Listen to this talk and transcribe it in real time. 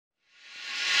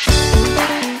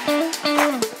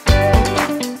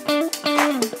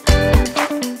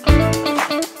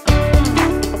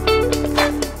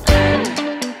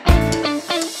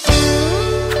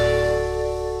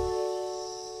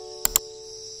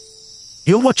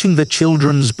You're watching the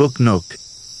children's book Nook,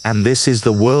 and this is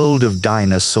the world of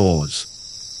dinosaurs.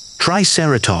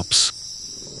 Triceratops.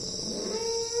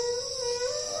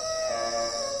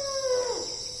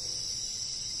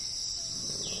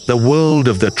 The world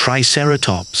of the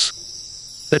Triceratops.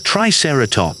 The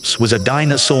Triceratops was a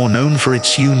dinosaur known for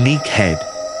its unique head.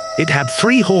 It had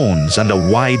 3 horns and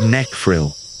a wide neck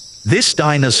frill. This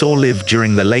dinosaur lived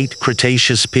during the late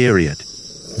Cretaceous period.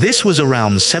 This was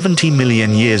around 70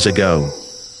 million years ago.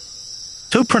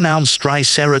 To pronounce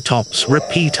Triceratops,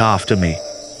 repeat after me.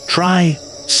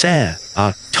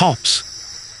 Tri-cer-a-tops.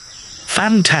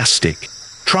 Fantastic.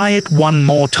 Try it one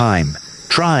more time.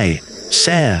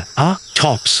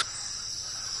 Tri-cer-a-tops.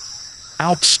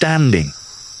 Outstanding.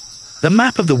 The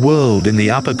map of the world in the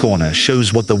upper corner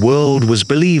shows what the world was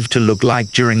believed to look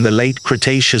like during the late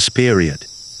Cretaceous period.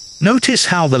 Notice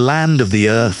how the land of the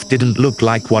Earth didn't look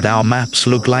like what our maps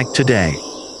look like today.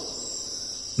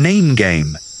 Name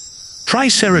game.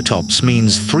 Triceratops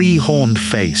means 3-horned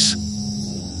face.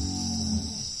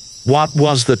 What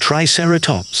was the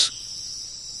Triceratops?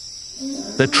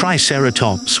 The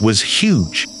Triceratops was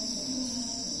huge.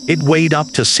 It weighed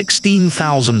up to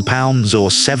 16,000 pounds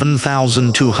or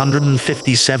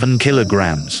 7,257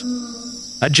 kilograms.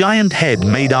 A giant head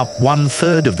made up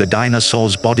 1/3 of the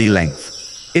dinosaur's body length.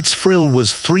 Its frill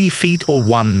was 3 feet or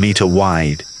 1 meter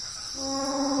wide.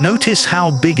 Notice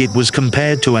how big it was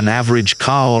compared to an average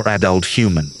car or adult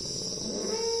human.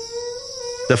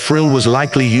 The frill was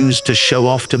likely used to show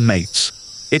off to mates.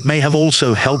 It may have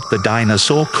also helped the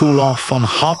dinosaur cool off on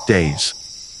hot days.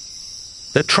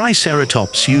 The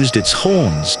Triceratops used its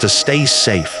horns to stay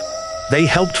safe. They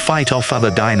helped fight off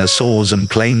other dinosaurs and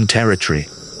claim territory.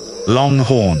 Long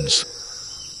horns.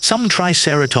 Some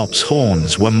Triceratops'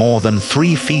 horns were more than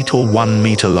 3 feet or 1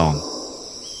 meter long.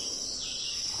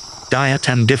 Diet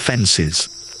and defenses.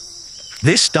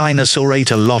 This dinosaur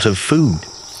ate a lot of food.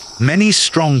 Many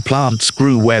strong plants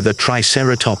grew where the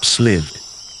Triceratops lived.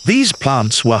 These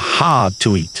plants were hard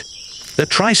to eat. The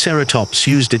Triceratops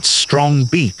used its strong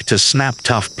beak to snap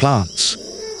tough plants.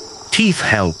 Teeth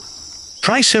help.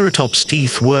 Triceratops'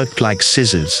 teeth worked like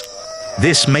scissors.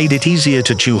 This made it easier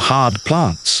to chew hard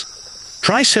plants.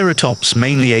 Triceratops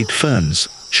mainly ate ferns,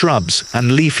 shrubs,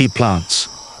 and leafy plants.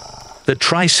 The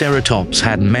Triceratops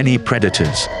had many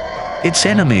predators. Its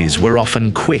enemies were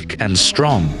often quick and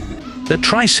strong. The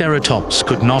Triceratops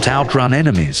could not outrun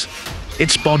enemies.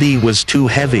 Its body was too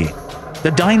heavy. The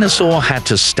dinosaur had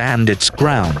to stand its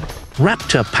ground.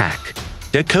 Raptor pack.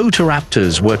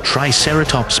 Dakotaraptors were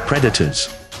Triceratops predators.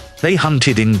 They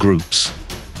hunted in groups.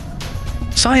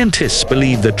 Scientists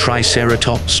believe the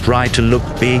Triceratops tried to look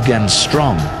big and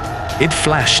strong. It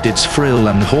flashed its frill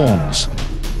and horns.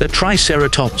 The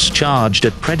Triceratops charged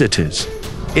at predators.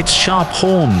 Its sharp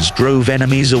horns drove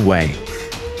enemies away.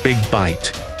 Big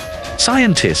bite.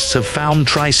 Scientists have found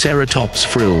Triceratops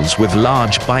frills with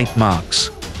large bite marks.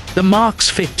 The marks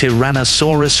fit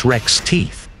Tyrannosaurus rex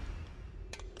teeth.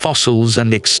 Fossils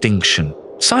and extinction.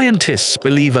 Scientists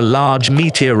believe a large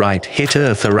meteorite hit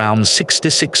Earth around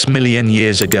 66 million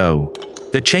years ago.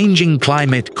 The changing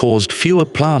climate caused fewer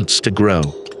plants to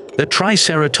grow. The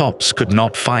Triceratops could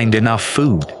not find enough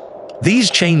food.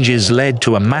 These changes led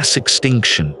to a mass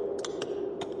extinction.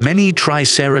 Many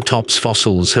Triceratops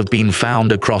fossils have been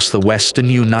found across the western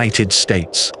United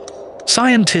States.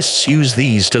 Scientists use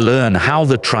these to learn how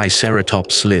the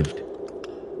Triceratops lived.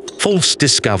 False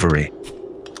discovery.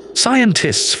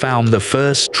 Scientists found the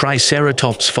first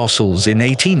Triceratops fossils in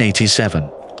 1887.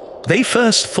 They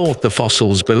first thought the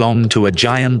fossils belonged to a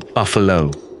giant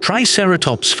buffalo.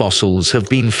 Triceratops fossils have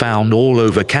been found all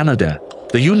over Canada,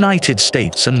 the United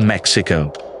States, and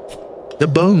Mexico. The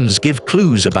bones give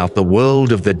clues about the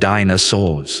world of the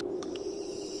dinosaurs.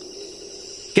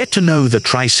 Get to know the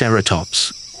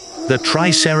Triceratops. The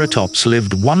Triceratops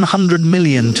lived 100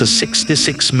 million to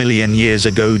 66 million years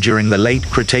ago during the late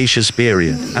Cretaceous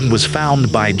period and was found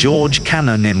by George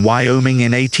Cannon in Wyoming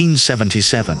in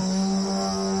 1877.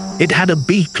 It had a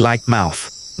beak-like mouth,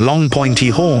 long pointy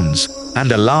horns, and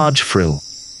a large frill.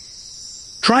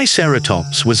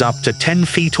 Triceratops was up to 10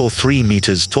 feet or 3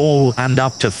 meters tall and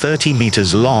up to 30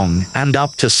 meters long and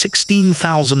up to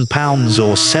 16,000 pounds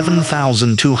or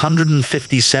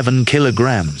 7,257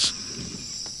 kilograms.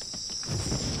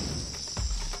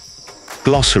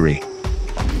 Glossary.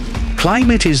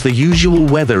 Climate is the usual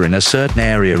weather in a certain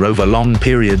area over long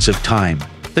periods of time.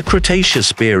 The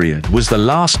Cretaceous period was the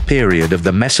last period of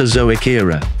the Mesozoic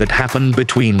era that happened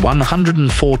between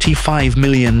 145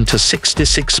 million to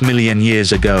 66 million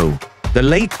years ago. The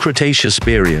late Cretaceous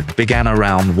period began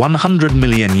around 100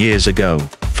 million years ago.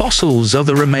 Fossils are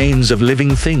the remains of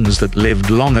living things that lived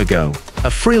long ago. A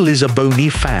frill is a bony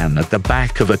fan at the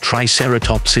back of a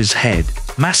Triceratops's head.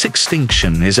 Mass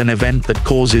extinction is an event that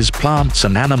causes plants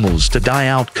and animals to die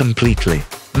out completely.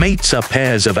 Mates are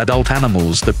pairs of adult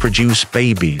animals that produce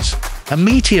babies. A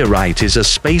meteorite is a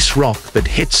space rock that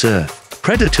hits Earth.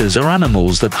 Predators are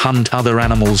animals that hunt other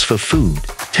animals for food.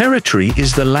 Territory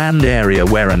is the land area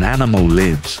where an animal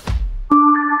lives.